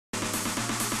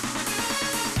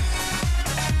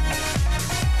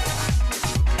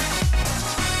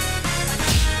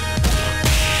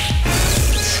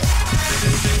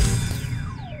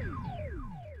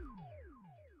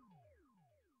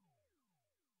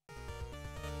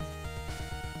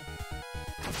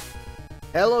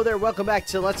Hello there, welcome back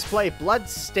to Let's Play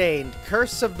Bloodstained,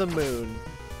 Curse of the Moon.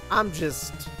 I'm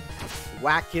just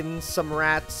whacking some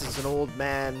rats as an old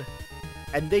man,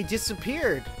 and they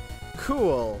disappeared.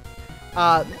 Cool.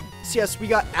 So yes, we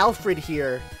got Alfred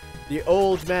here, the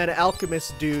old man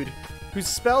alchemist dude, whose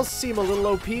spells seem a little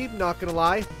OP, not gonna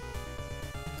lie.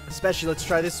 Especially, let's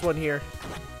try this one here.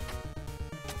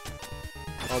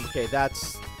 Okay,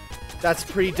 that's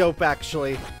pretty dope,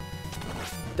 actually.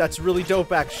 That's really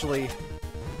dope, actually.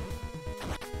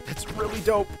 That's really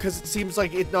dope, because it seems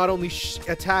like it not only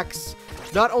attacks,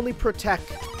 not only protect,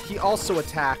 he also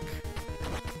attack.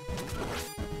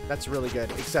 That's really good,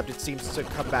 except it seems to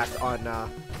come back on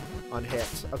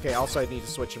hit. Okay, also I need to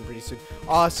switch him pretty soon.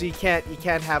 Oh, so you can't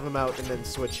have him out and then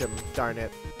switch him, darn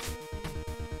it.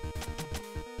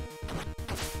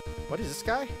 What is this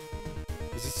guy?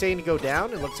 Is he saying to go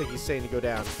down? It looks like he's saying to go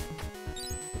down.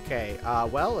 Okay,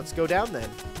 well, let's go down then.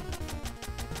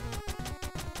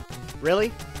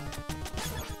 Really?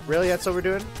 Really? That's what we're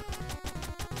doing?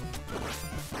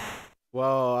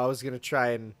 Whoa, I was gonna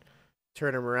try and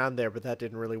turn him around there, but that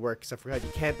didn't really work, because I forgot you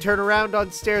can't turn around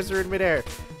on stairs or in midair.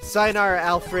 Sayonara,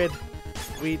 Alfred.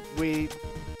 We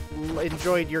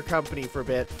enjoyed your company for a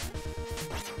bit.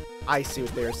 I see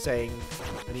what they were saying.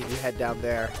 I need to head down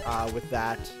there with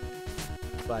that.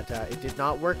 But it did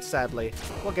not work, sadly.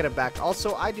 We'll get him back.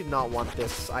 Also, I did not want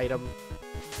this item.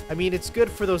 I mean, it's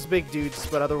good for those big dudes,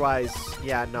 but otherwise,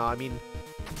 yeah, no, I mean,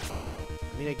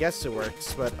 I guess it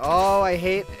works, but oh, I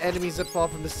hate enemies that fall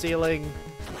from the ceiling.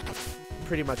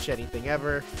 Pretty much anything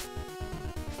ever.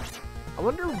 I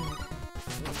wonder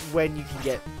when you can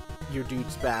get your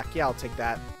dudes back. Yeah, I'll take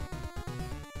that.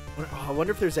 Oh, I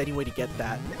wonder if there's any way to get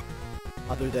that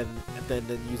other than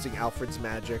using Alfred's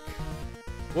magic.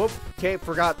 Whoop. Okay,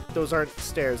 forgot those aren't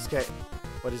stairs. Okay,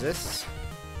 what is this?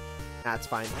 That's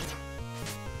fine.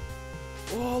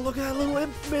 Oh, look at that little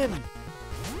impman!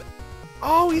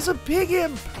 Oh, he's a big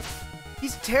imp!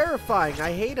 He's terrifying.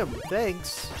 I hate him.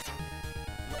 Thanks.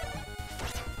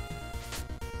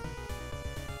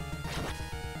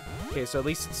 Okay, so at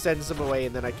least it sends him away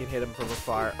and then I can hit him from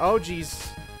afar. Oh, jeez.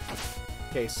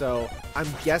 Okay, so I'm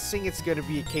guessing it's going to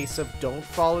be a case of don't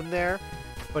fall in there.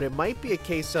 But it might be a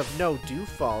case of no, do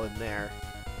fall in there.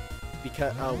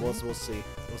 Because, oh, we'll see.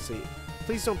 We'll see.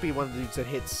 Please don't be one of the dudes that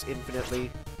hits infinitely.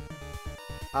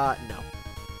 No.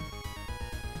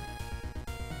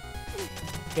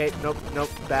 Okay, nope,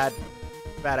 bad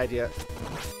idea.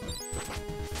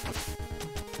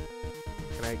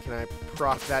 Can I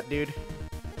proc that dude?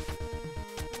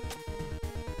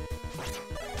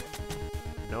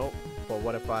 Nope. Well,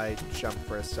 what if I jump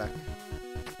for a sec?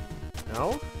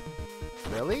 No?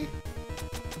 Really?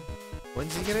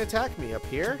 When's he gonna attack me? Up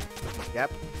here?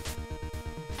 Yep.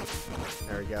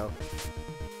 There we go.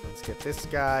 Let's get this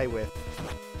guy with...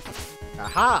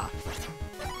 Aha!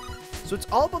 So it's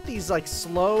all about these, like,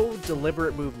 slow,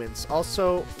 deliberate movements.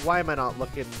 Also, why am I not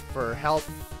looking for health?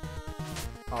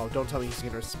 Oh, don't tell me he's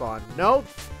gonna respawn. No!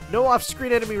 No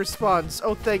off-screen enemy respawns!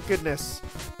 Oh, thank goodness.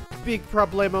 Big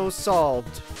problemo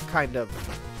solved. Kind of.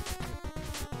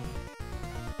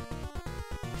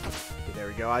 Okay, there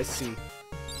we go. I see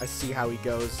how he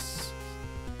goes.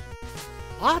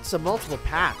 Lots of multiple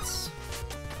paths.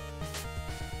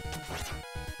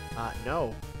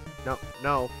 No.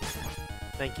 No.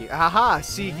 Thank you. Haha!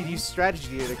 See, you can use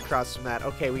strategy to cross from that.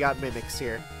 Okay, we got mimics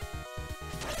here.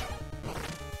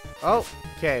 Oh,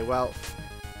 okay, well,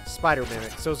 spider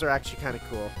mimics. Those are actually kind of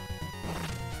cool.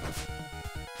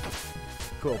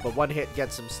 Cool, but one hit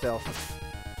gets him still.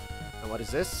 And what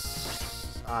is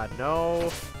this?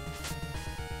 No.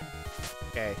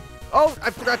 Okay. Oh, I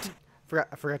forgot to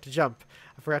jump.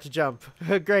 I forgot to jump.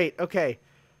 Great. Okay.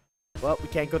 Well, we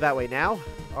can't go that way now.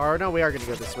 Or no, we are going to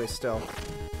go this way still.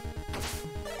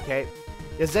 Okay.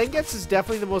 Yeah, Zangetsu is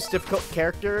definitely the most difficult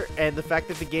character, and the fact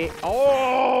that the game...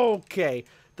 Oh, okay.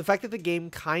 The fact that the game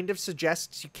kind of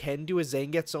suggests you can do a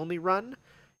Zangetsu only run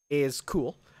is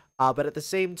cool. But at the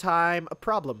same time, a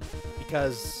problem.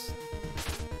 Because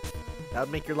that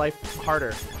would make your life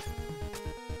harder.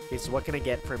 Okay, so what can I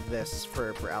get from this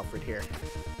for Alfred here?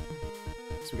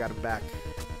 So we got him back.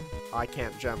 Oh, I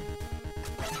can't jump.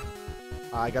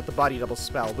 I got the body double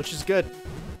spell, which is good.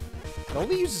 It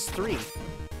only uses 3.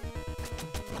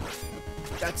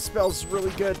 That spell's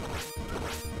really good.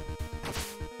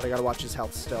 But I gotta watch his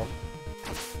health still.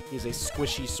 He's a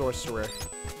squishy sorcerer.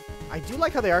 I do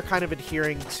like how they are kind of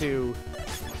adhering to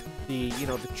the, you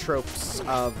know, the tropes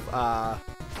of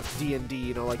D&D,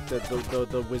 you know, like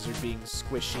the wizard being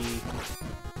squishy,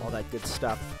 all that good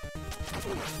stuff.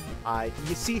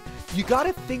 You see, you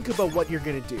gotta think about what you're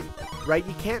gonna do, right?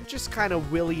 You can't just kind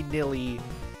of willy-nilly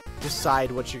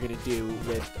decide what you're gonna do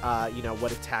with, you know,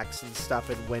 what attacks and stuff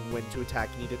and when to attack.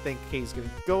 You need to think, okay, he's gonna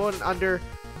go on under,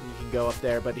 and you can go up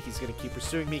there, but he's gonna keep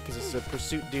pursuing me because it's a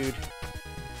pursuit dude.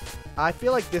 I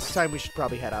feel like this time we should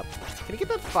probably head up. Can I get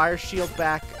that fire shield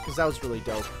back? Because that was really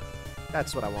dope.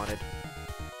 That's what I wanted.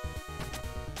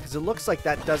 Because it looks like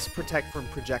that does protect from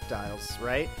projectiles,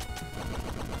 right?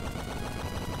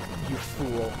 You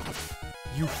fool.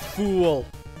 You fool!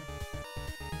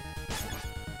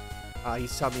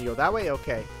 He's telling me to go that way?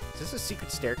 Okay. Is this a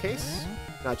secret staircase?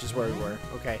 Not just where we were.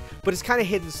 Okay. But it's kind of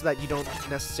hidden so that you don't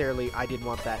necessarily... I didn't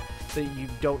want that. So you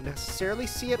don't necessarily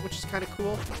see it, which is kind of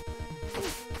cool.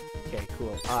 Okay,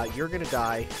 cool. You're gonna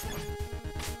die.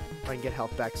 If I can get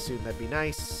health back soon, that'd be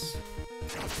nice.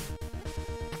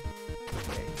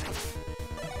 Okay.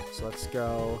 So let's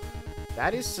go.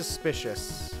 That is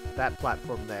suspicious. That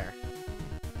platform there.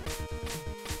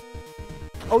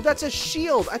 Oh, that's a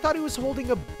shield! I thought he was holding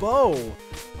a bow.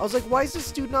 I was like, why is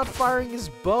this dude not firing his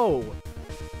bow?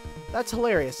 That's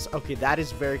hilarious. Okay, that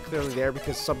is very clearly there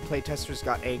because some playtesters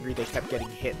got angry. They kept getting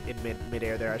hit in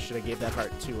midair there. I should have gave that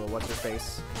heart to,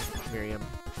 what's-her-face? Miriam.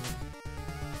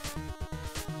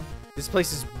 This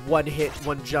place is one hit,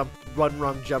 one jump, one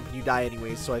wrong jump, and you die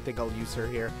anyways, so I think I'll use her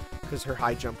here because her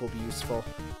high jump will be useful.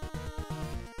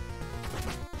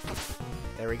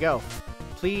 There we go.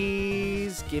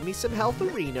 Please give me some health,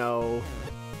 Reno.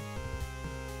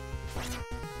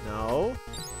 No.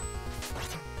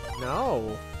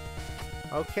 No.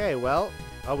 Okay, well.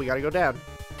 Oh, we gotta go down.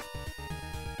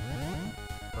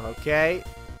 Okay.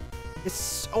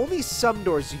 It's only some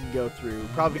doors you can go through.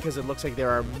 Probably because it looks like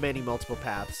there are many multiple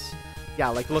paths. Yeah,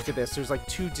 like, look at this. There's, like,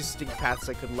 2 distinct paths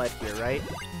I could lead here, right?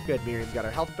 Good, Miriam got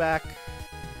her health back.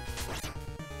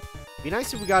 Be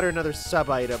nice if we got her another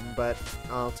sub-item, but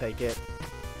I'll take it.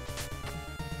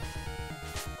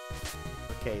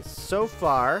 Okay, so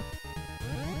far...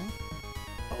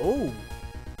 Oh!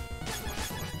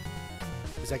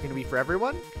 Is that going to be for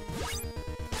everyone?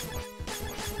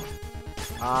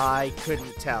 I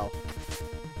couldn't tell.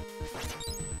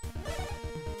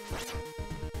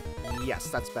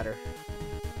 Yes, that's better.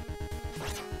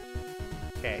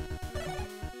 Okay.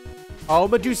 Oh,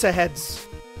 Medusa heads!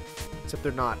 Except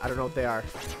they're not. I don't know what they are.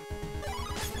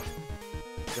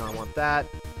 No, I want that.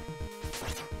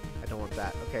 I don't want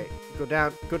that. Okay, go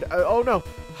down. Go down. Oh, no!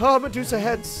 Oh, Medusa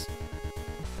heads!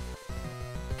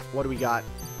 What do we got?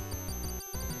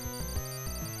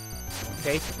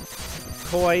 Okay.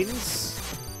 Coins.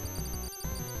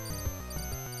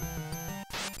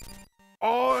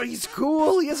 Oh, he's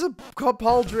cool! He has a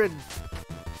pauldron!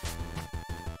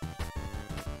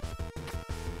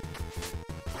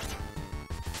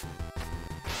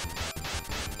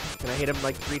 Can I hit him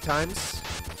like 3 times?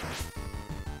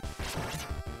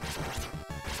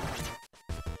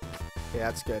 Okay,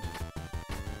 that's good.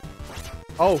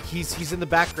 Oh, he's in the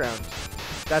background.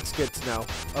 That's good to know.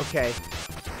 Okay.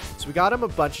 So we got him a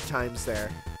bunch of times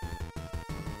there.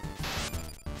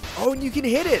 Oh, and you can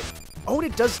hit it! Oh,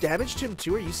 and it does damage to him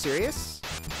too? Are you serious?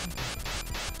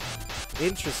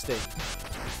 Interesting.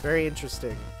 Very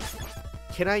interesting.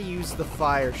 Can I use the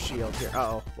fire shield here?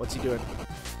 Uh-oh. What's he doing?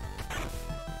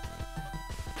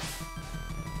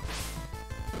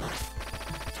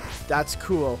 That's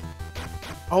cool.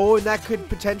 Oh, and that could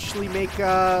potentially make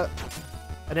an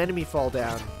enemy fall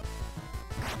down.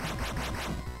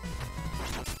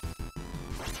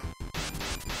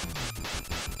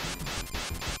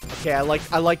 Okay, I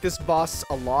like this boss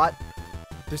a lot.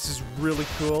 This is really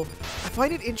cool. I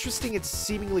find it interesting it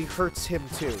seemingly hurts him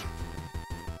too.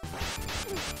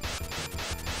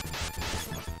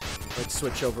 Let's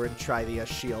switch over and try the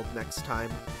shield next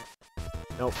time.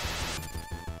 Nope.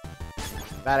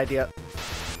 Bad idea.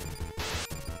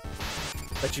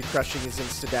 Bet you crushing is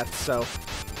insta-death, so...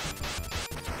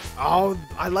 Oh,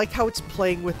 I like how it's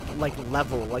playing with, like,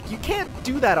 level. Like, you can't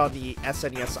do that on the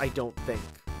SNES, I don't think.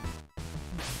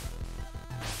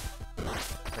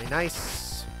 Very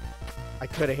nice. I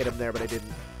could have hit him there, but I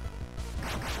didn't.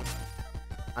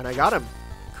 And I got him.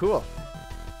 Cool.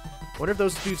 Wonder if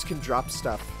those dudes can drop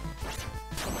stuff.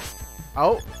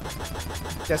 Oh.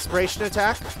 Desperation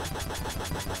attack.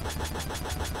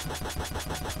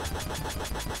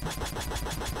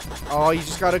 Oh, you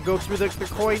just gotta go through the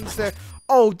coins there.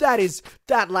 Oh,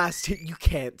 that last hit you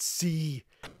can't see.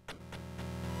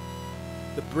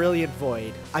 The Brilliant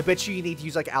Void. I bet you need to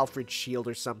use, like, Alfred's shield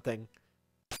or something.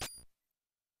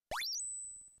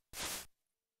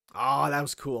 Oh, that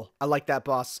was cool. I like that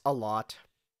boss a lot.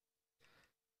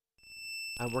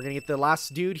 And we're gonna get the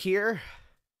last dude here.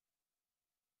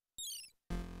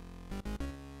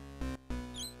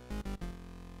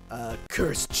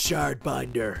 Cursed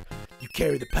Shardbinder. You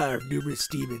carry the power of numerous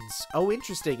demons. Oh,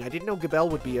 interesting. I didn't know Gabelle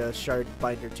would be a shard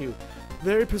binder too.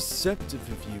 Very perceptive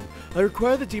of you. I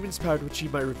require the demon's power to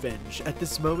achieve my revenge. At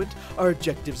this moment, our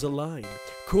objectives align.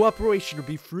 Cooperation will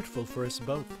be fruitful for us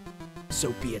both.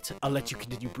 So be it. I'll let you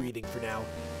continue breathing for now.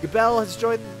 Gabelle has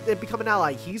joined and become an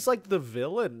ally. He's like the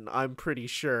villain, I'm pretty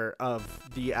sure, of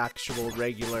the actual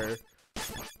regular.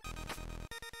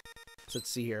 So let's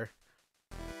see here.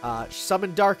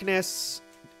 Summon darkness.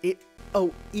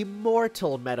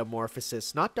 Immortal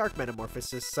metamorphosis, not dark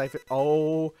metamorphosis. Siphon.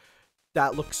 Oh,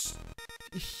 that looks.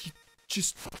 He's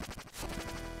just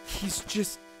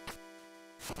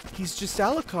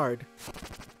Alucard.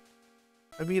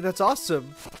 I mean, that's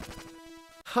awesome.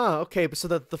 Huh, okay, but so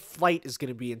the flight is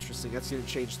gonna be interesting. That's gonna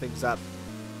change things up.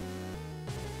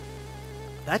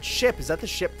 That ship, is that the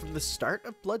ship from the start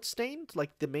of Bloodstained?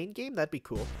 Like the main game? That'd be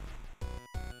cool.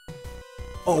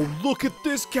 Oh, look at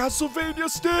this Castlevania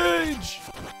stage!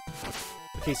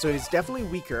 Okay, so it is definitely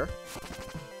weaker.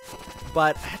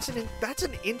 But that's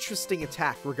an interesting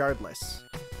attack regardless.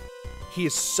 He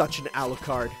is such an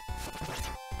Alucard.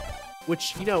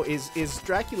 Which, you know, is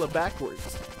Dracula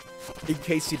backwards. In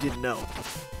case you didn't know.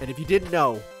 And if you didn't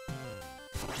know,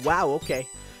 wow, okay.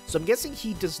 So I'm guessing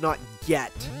he does not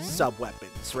get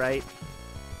sub-weapons, right?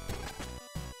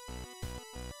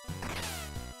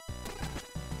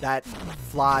 That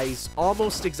flies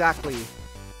almost exactly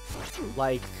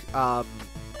like the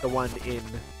one in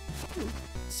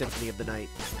Symphony of the Night.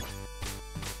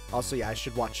 Also, yeah, I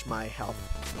should watch my health.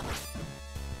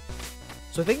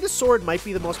 So I think the sword might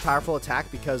be the most powerful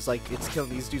attack because, like, it's killing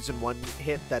these dudes in one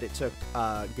hit that it took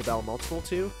Gabelle multiple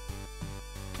to.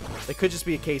 It could just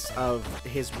be a case of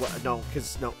his... No,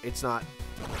 because, no, it's not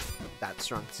that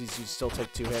strong because these dudes still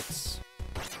take 2 hits.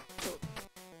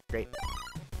 Great.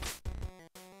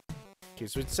 Okay,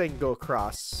 so it's saying go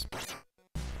across.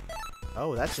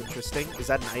 Oh, that's interesting. Is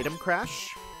that an item crash?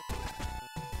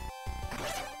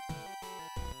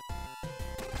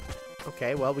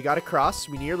 Okay, well, we got across.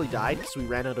 We nearly died because we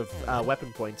ran out of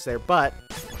weapon points there, but...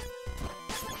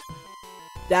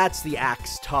 That's the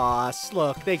axe toss.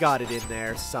 Look, they got it in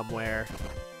there somewhere.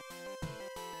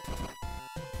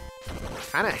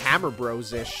 Kind of Hammer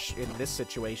Bros-ish in this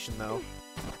situation, though.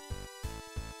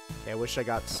 Okay, I wish I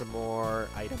got some more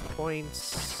item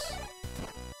points.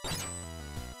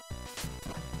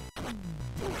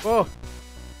 Oh!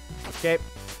 Okay.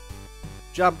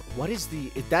 Jump. What is the...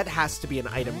 That has to be an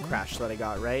item crash that I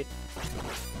got, right?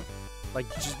 Like,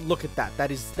 just look at that.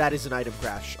 That is an item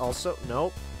crash. Also,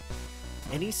 nope.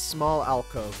 Any small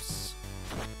alcoves.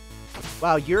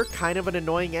 Wow, you're kind of an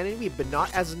annoying enemy, but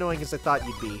not as annoying as I thought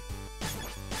you'd be.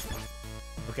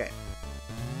 Okay.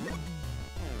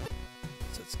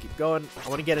 So let's keep going. I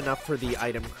want to get enough for the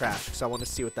item crash, because I want to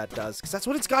see what that does. Because that's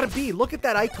what it's got to be. Look at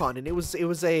that icon. And it was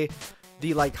the,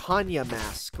 like, Hanya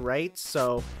mask, right?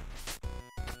 So...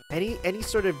 Any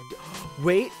sort of...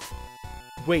 Wait,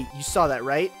 you saw that,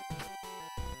 right?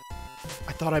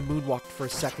 I thought I moonwalked for a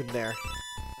second there.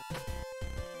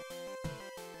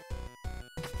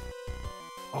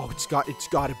 Oh, it's got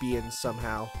to be in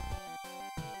somehow.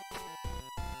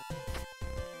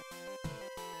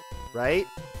 Right?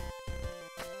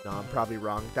 No, I'm probably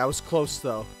wrong. That was close,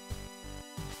 though.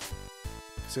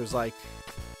 So it was like...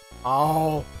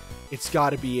 Oh, it's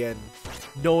got to be in.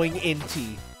 Knowing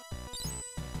Inti.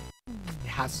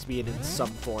 Has to be in some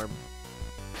form.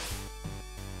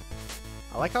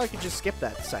 I like how I can just skip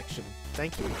that section.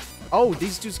 Thank you. Oh,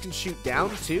 these dudes can shoot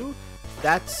down too?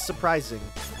 That's surprising.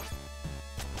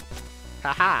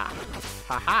 Haha.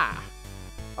 Haha.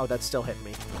 Oh, that still hit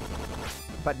me.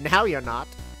 But now you're not.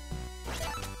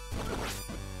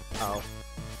 Oh.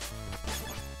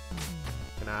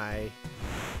 Can I...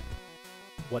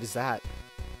 What is that?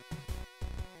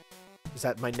 Is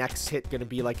that my next hit gonna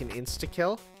be like an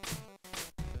insta-kill?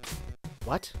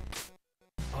 What?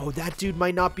 Oh, that dude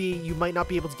might not be... You might not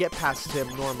be able to get past him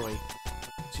normally.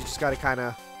 So you just gotta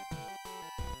kinda...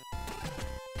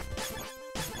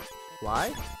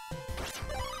 Fly?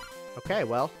 Okay,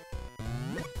 well.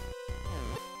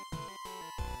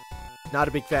 Not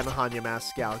a big fan of Hanya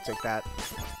Mask. Yeah, I'll take that.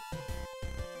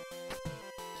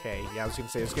 Okay, yeah, I was gonna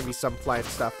say there's gonna be some flying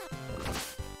stuff.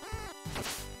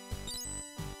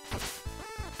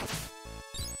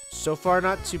 So far,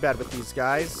 not too bad with these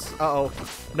guys. Uh-oh.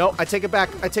 No, I take it back.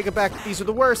 I take it back. These are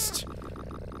the worst.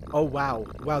 Oh, wow.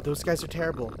 Wow, those guys are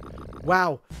terrible.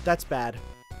 Wow, that's bad.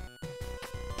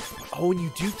 Oh, and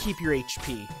you do keep your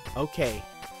HP. Okay.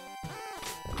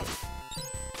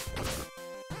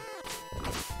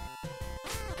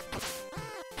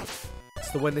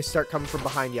 So when they start coming from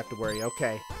behind, you have to worry.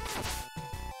 Okay.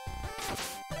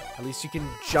 At least you can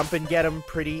jump and get them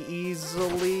pretty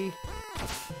easily.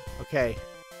 Okay.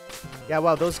 Yeah,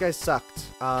 wow, those guys sucked.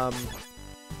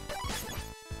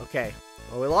 Okay.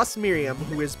 Well, we lost Miriam,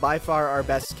 who is by far our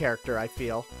best character, I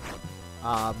feel.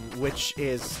 Which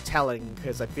is telling,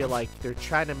 because I feel like they're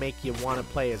trying to make you want to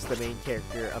play as the main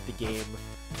character of the game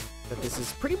that this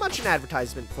is pretty much an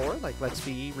advertisement for. Like, let's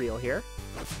be real here.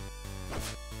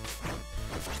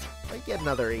 If I get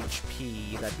another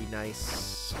HP, that'd be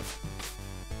nice.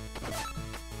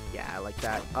 Yeah, I like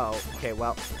that. Oh, okay,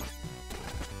 well.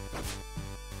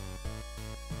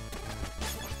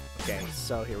 Okay,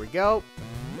 so here we go.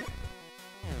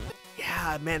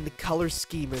 Yeah, man, the color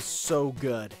scheme is so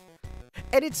good.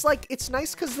 And it's like, it's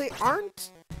nice because they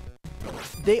aren't,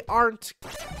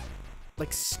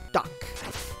 like, stuck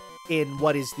in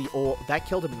what is the old, that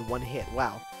killed him in one hit,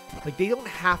 wow. Like, they don't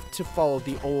have to follow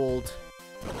the old,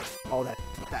 oh, that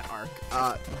arc,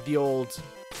 the old,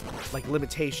 like,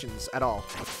 limitations at all.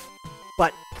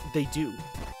 But they do,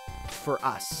 for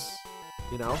us,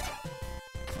 you know?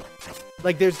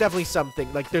 Like, there's definitely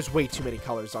something, like, there's way too many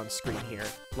colors on screen here.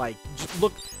 Like, just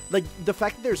look, like, the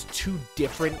fact that there's 2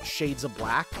 different shades of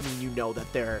black, I mean, you know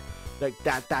that they're, like,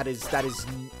 that is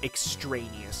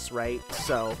extraneous, right?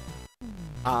 So,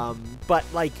 but,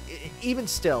 like, even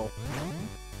still,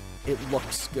 it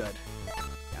looks good. Yeah,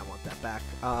 I want that back.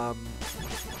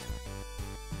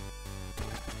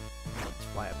 Let's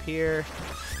fly up here.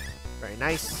 Very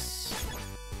nice.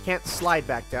 Can't slide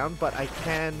back down, but I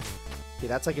can... Okay,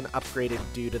 that's like an upgraded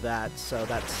due to that, so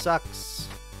that sucks.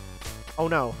 Oh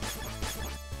no.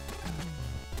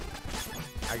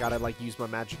 I gotta, like, use my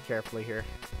magic carefully here.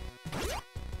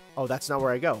 Oh, that's not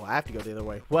where I go. I have to go the other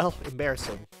way. Well,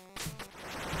 embarrassing.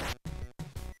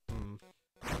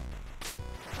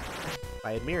 If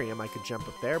I had Miriam, I could jump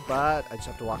up there, but I just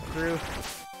have to walk through.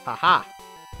 Haha!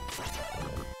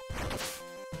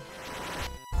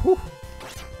 Whew!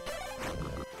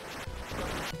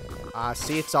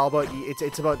 See, it's all about,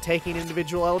 it's about taking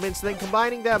individual elements and then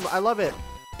combining them. I love it.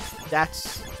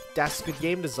 That's good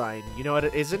game design. You know what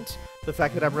it isn't? The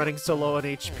fact that I'm running so low on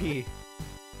HP.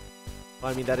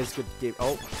 Well, I mean, that is good game.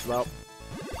 Oh, well.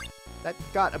 That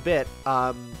got a bit.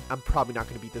 I'm probably not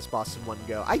going to beat this boss in one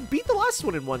go. I beat the last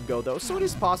one in one go, though, so it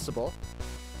is possible.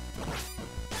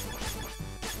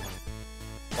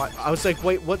 What? I was like,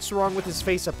 wait, what's wrong with his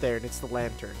face up there? And it's the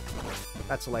lantern.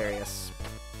 That's hilarious.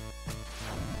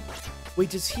 Wait,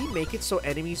 does he make it so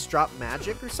enemies drop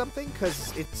magic or something?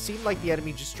 Because it seemed like the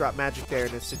enemy just dropped magic there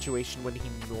in a situation when he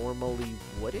normally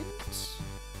wouldn't?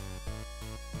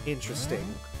 Interesting.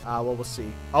 Well, we'll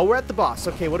see. Oh, we're at the boss.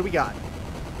 Okay, what do we got?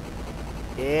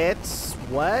 It's...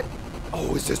 what?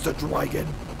 Oh, is this the dragon?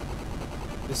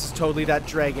 This is totally that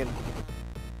dragon.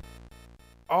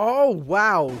 Oh,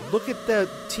 wow. Look at the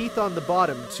teeth on the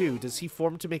bottom, too. Does he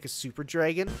form to make a super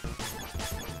dragon?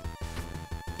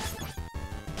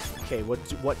 Okay,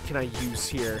 what can I use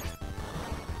here?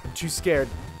 I'm too scared.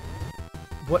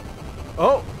 What?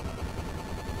 Oh!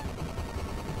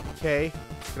 Okay.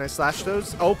 Can I slash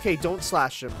those? Okay, don't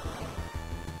slash him.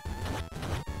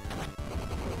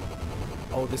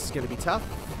 Oh, this is gonna be tough.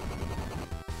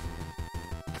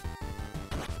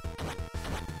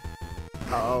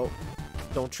 Uh-oh.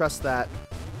 Don't trust that.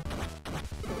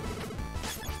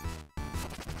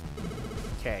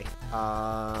 Okay.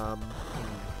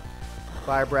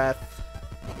 Fire breath.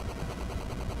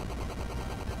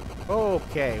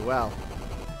 Okay, well.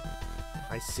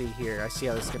 I see here. I see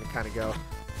how this is going to kind of go.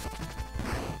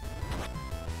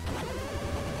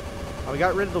 Oh, we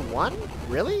got rid of the one?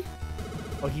 Really?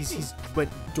 Oh, he's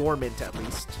went dormant at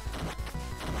least.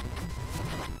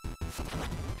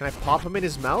 Can I pop him in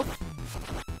his mouth?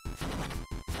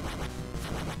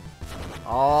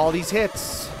 All these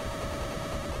hits.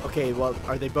 Okay, well,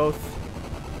 are they both...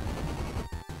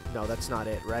 No, that's not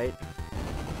it, right?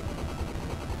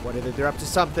 What are they? They're up to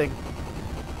something.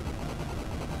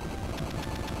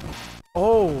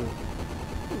 Oh.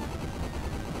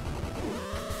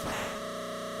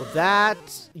 Well,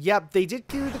 that... Yep, they did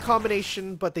do the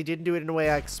combination, but they didn't do it in a way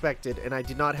I expected, and I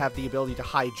did not have the ability to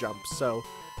high jump, so...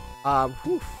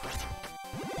 whew.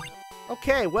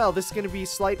 Okay, well, this is going to be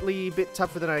slightly a bit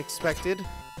tougher than I expected.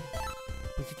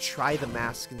 We could try the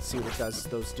mask and see what it does to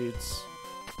those dudes.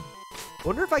 I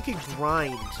wonder if I could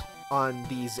grind on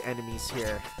these enemies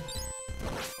here.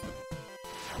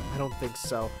 I don't think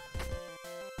so.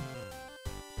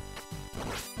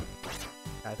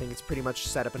 I think it's pretty much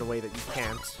set up in a way that you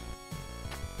can't.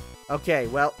 Okay,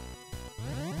 well,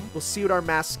 we'll see what our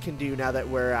mask can do now that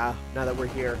we're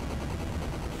here.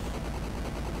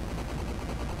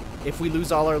 If we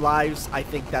lose all our lives, I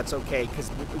think that's okay, because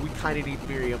we kind of need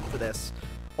Miriam for this.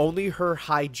 Only her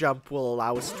high jump will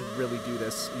allow us to really do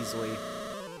this easily.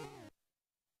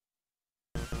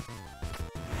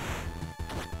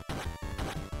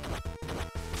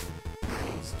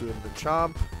 He's doing the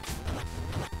chomp.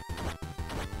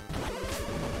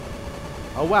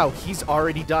 Oh wow, he's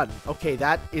already done. Okay,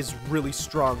 that is really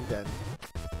strong then.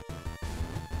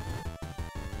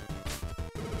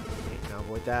 Okay, now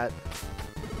avoid that.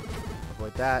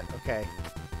 Avoid that. Okay.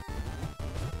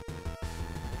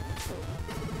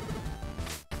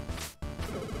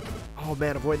 Oh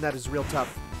man, avoiding that is real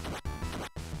tough.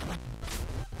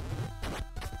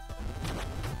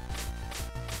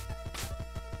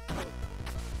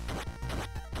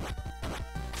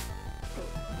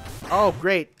 Oh,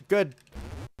 great. Good.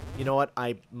 You know what?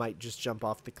 I might just jump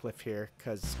off the cliff here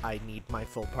because I need my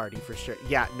full party for sure.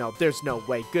 Yeah, no, there's no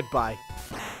way. Goodbye.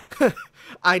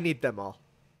 I need them all.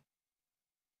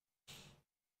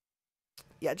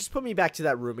 Yeah, just put me back to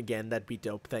that room again. That'd be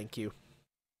dope. Thank you.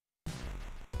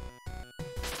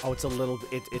 Oh, it's a little...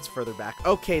 It's further back.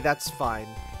 Okay, that's fine.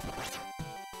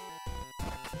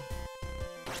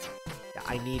 Yeah,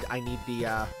 I need the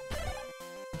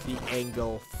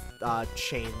angle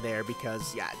chain there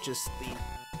because, yeah, just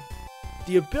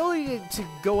the ability to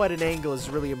go at an angle is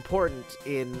really important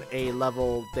in a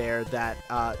level there that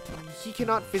he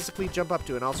cannot physically jump up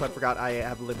to. And also, I forgot I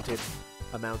have limited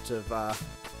amount of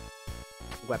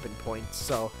weapon points,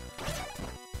 so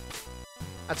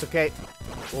that's okay.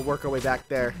 We'll work our way back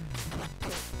there.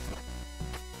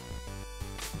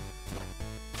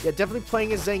 Yeah, definitely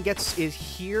playing as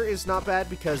Zangetsu is not bad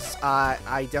because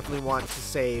I definitely want to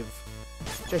save.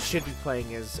 I should be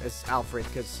playing as Alfred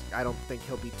because I don't think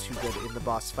he'll be too good in the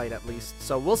boss fight at least.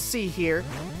 So we'll see here.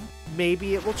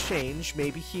 Maybe it will change.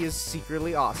 Maybe he is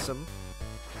secretly awesome.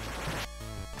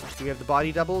 Do we have the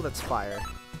body double? That's fire.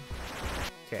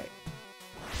 Okay.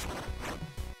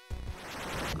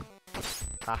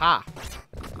 Haha.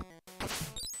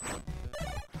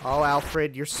 Oh,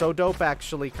 Alfred, you're so dope,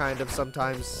 actually, kind of,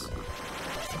 sometimes.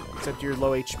 Except your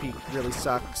low HP really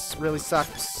sucks. Really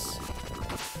sucks.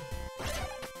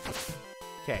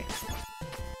 Okay.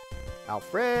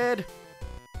 Alfred!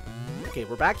 Okay,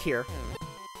 we're back here.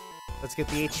 Let's get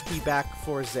the HP back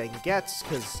for Zangetsu,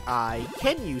 because I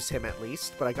can use him at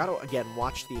least, but I gotta, again,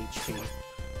 watch the HP.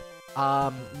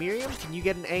 Miriam, can you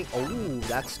get an angle? Oh,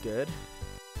 that's good.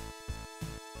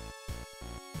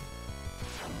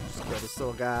 Kill this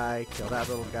little guy, kill that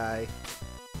little guy.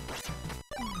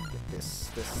 Get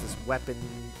this weapon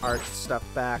art stuff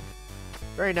back.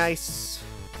 Very nice.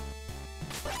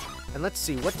 And let's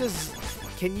see, what does...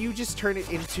 Can you just turn it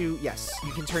into... Yes,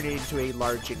 you can turn it into a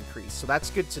large increase, so that's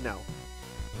good to know.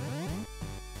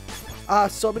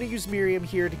 So I'm going to use Miriam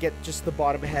here to get just the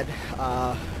bottom head.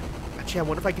 Actually, I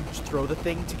wonder if I can just throw the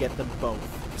thing to get them both.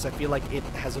 Because I feel like it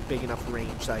has a big enough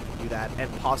range that I can do that.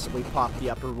 And possibly pop the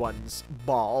upper one's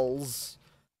balls.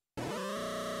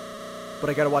 But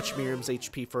I gotta watch Miriam's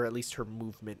HP for at least her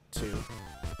movement, too.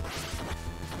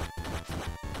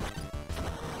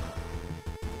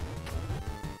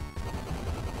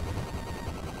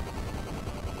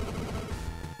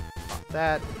 Pop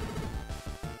that.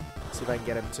 Let's see if I can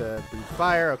get him to breathe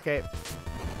fire. Okay.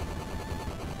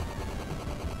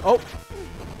 Oh!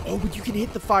 Oh, but you can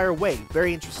hit the fire away.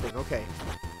 Very interesting. Okay.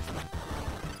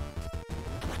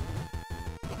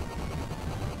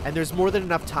 And there's more than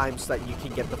enough time so that you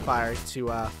can get the fire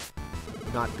to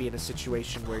not be in a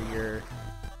situation where you're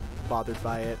bothered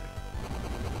by it.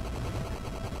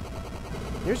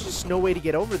 There's just no way to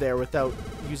get over there without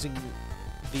using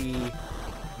the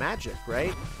magic,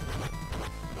 right?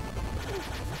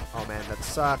 Oh man, that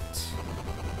sucked.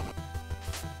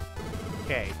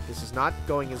 Okay, this is not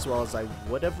going as well as I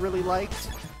would have really liked.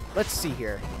 Let's see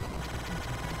here.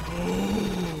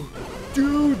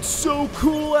 Dude, so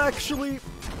cool, actually.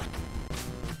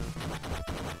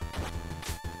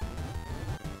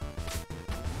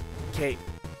 Okay.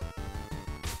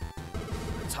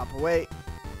 Let's hop away.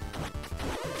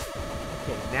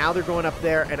 Okay, now they're going up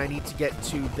there, and I need to get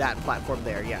to that platform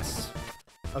there, yes.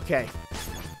 Okay.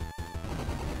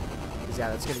 Yeah,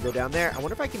 that's going to go down there. I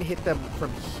wonder if I can hit them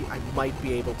from here. I might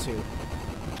be able to.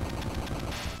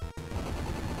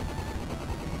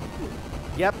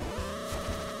 Yep.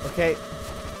 Okay.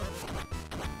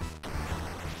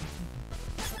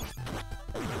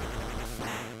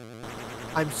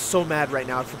 I'm so mad right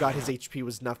now. I forgot his HP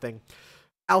was nothing.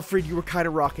 Alfred, you were kind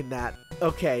of rocking that.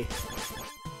 Okay.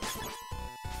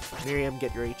 Miriam,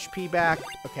 get your HP back.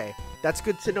 Okay. That's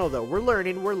good to know, though. We're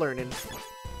learning. We're learning.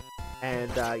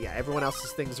 And, yeah, everyone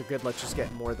else's things are good. Let's just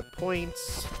get more of the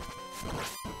points. Can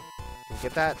we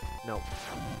get that? No.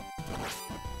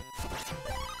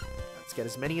 That Let's get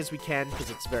as many as we can, because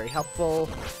it's very helpful.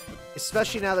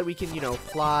 Especially now that we can, you know,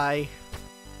 fly.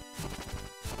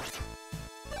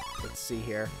 Let's see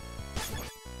here.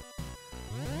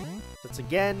 Let's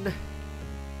again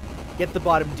get the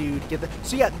bottom dude.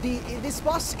 So yeah, this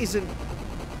boss isn't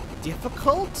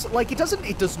difficult. Like, it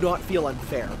does not feel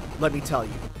unfair, let me tell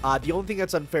you. The only thing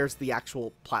that's unfair is the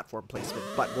actual platform placement,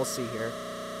 but we'll see here.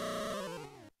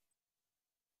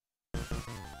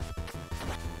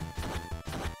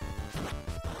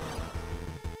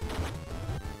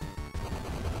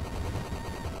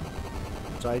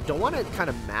 So I don't want to kind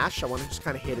of mash. I want to just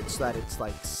kind of hit it so that it's,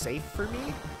 like, safe for me.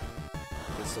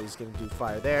 Okay, so he's going to do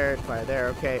fire there,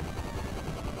 okay.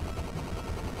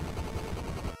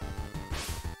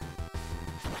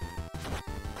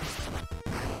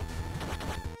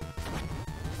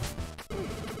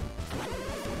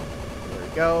 There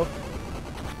we go.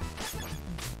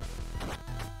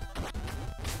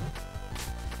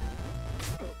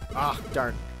 Ah,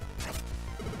 darn.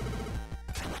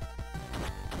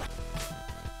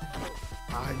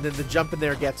 And then the jump in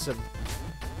there gets him.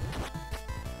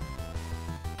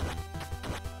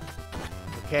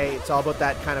 Okay, it's all about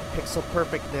that kind of pixel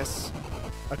perfectness.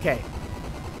 Okay.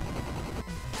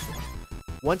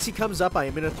 Once he comes up, I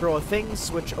am going to throw a thing,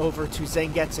 switch over to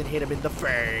Zangetsu and hit him in the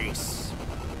face.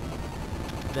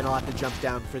 And then I'll have to jump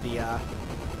down for the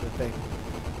thing.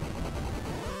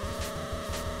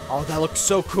 Oh, that looks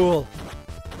so cool.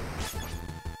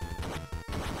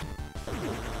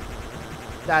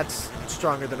 That's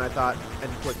stronger than I thought,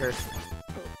 and quicker.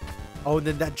 Oh, and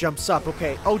then that jumps up.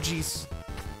 Okay. Oh, jeez.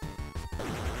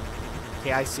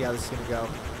 Okay, I see how this is gonna go.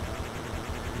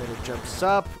 And then it jumps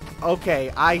up.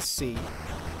 Okay, I see.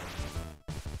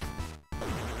 And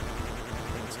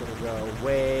it's gonna go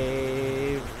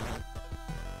wave.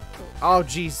 Oh,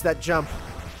 jeez, that jump.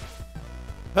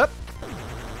 Hup.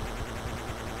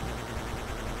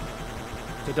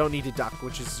 They don't need to duck,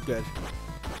 which is good.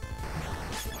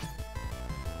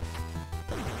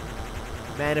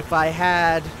 Man, if I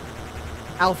had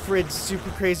Alfred's super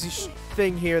crazy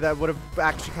thing here, that would have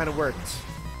actually kind of worked.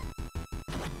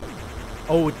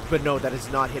 Oh, but no, that is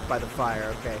not hit by the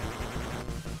fire. Okay.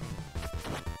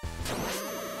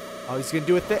 Oh, he's going to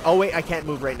do a thing. Oh, wait, I can't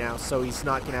move right now, so he's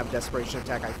not going to have a desperation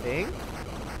attack, I think.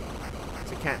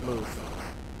 So I can't move.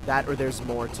 That or there's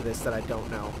more to this that I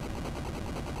don't know.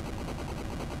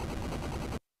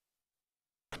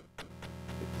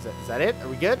 Is that it? Are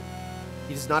we good?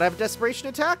 He does not have a desperation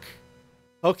attack?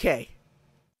 Okay.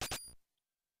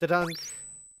 Da-dunk.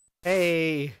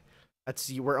 Hey.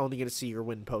 We're only going to see your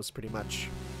win post, pretty much.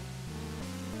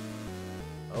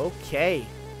 Okay.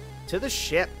 To the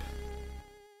ship.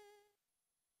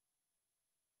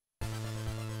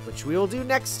 Which we will do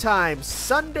next time.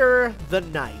 Sunder the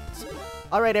Night.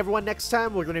 Alright, everyone. Next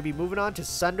time, we're going to be moving on to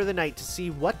Sunder the Night to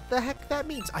see what the heck that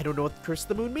means. I don't know what Curse of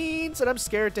the Moon means, and I'm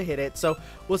scared to hit it. So,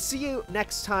 we'll see you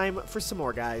next time for some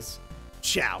more, guys.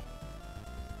 Ciao.